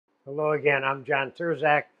Hello again, I'm John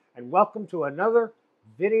Terzak, and welcome to another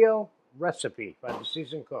video recipe by the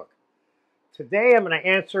Seasoned Cook. Today I'm going to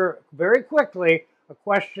answer very quickly a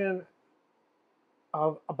question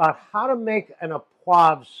about how to make an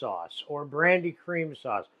Poivre sauce or brandy cream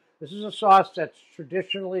sauce. This is a sauce that's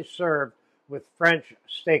traditionally served with French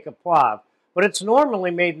steak au poivre, but it's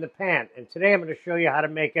normally made in the pan. And today I'm going to show you how to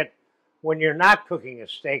make it when you're not cooking a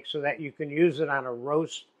steak so that you can use it on a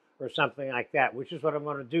roast or something like that, which is what I'm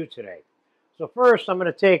going to do today. So first, I'm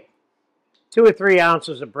going to take 2 or 3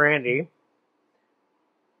 ounces of brandy,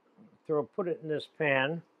 put it in this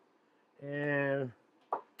pan, and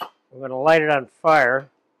I'm going to light it on fire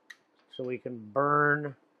so we can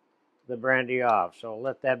burn the brandy off. So I'll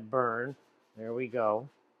let that burn. There we go.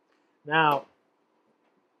 Now,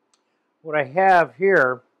 what I have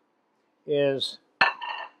here is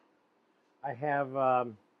I have a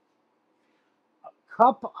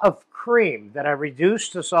cup of cream that I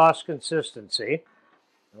reduced to sauce consistency,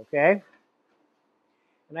 okay?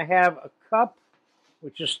 And I have a cup,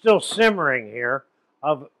 which is still simmering here,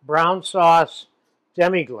 of brown sauce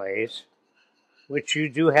demi-glaze, which you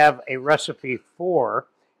do have a recipe for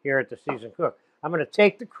here at the Seasoned Cook. I'm going to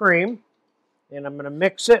take the cream and I'm going to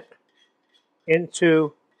mix it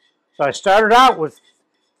into, so I started out with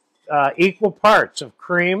equal parts of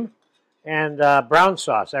cream and brown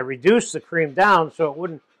sauce. I reduced the cream down so it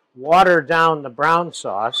wouldn't water down the brown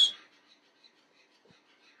sauce.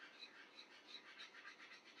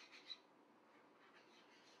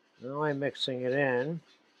 Now I'm mixing it in.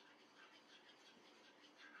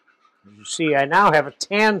 As you see, I now have a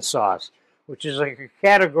tan sauce, which is like a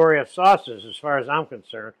category of sauces as far as I'm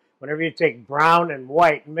concerned. Whenever you take brown and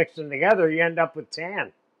white and mix them together, you end up with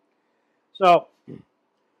tan. So,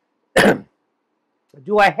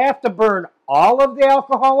 do I have to burn all of the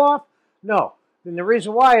alcohol off? No. And the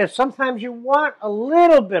reason why is sometimes you want a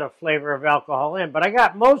little bit of flavor of alcohol in, but I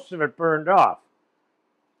got most of it burned off.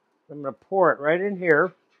 I'm going to pour it right in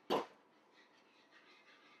here.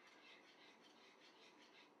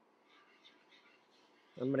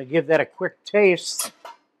 I'm going to give that a quick taste.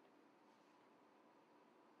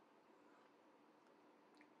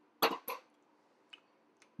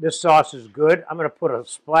 This sauce is good. I'm going to put a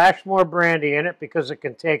splash more brandy in it because it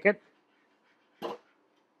can take it.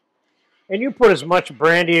 And you put as much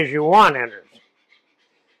brandy as you want in it.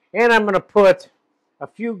 And I'm going to put a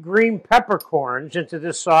few green peppercorns into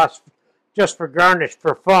this sauce just for garnish,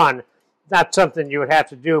 for fun. Not something you would have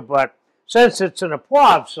to do, but since it's an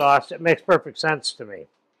Poivre sauce, it makes perfect sense to me.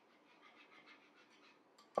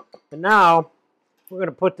 And now we're going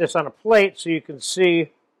to put this on a plate so you can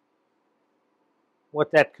see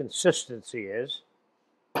what that consistency is.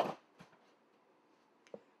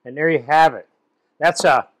 And there you have it. That's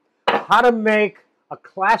how to make a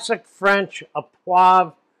classic French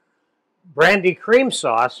Poivre brandy cream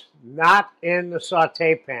sauce, not in the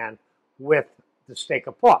sauté pan with the steak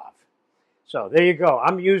au poivre. So there you go.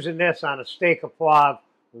 I'm using this on a steak au poivre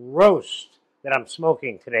roast that I'm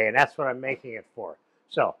smoking today, and that's what I'm making it for.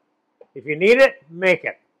 So if you need it, make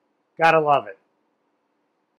it. Gotta love it.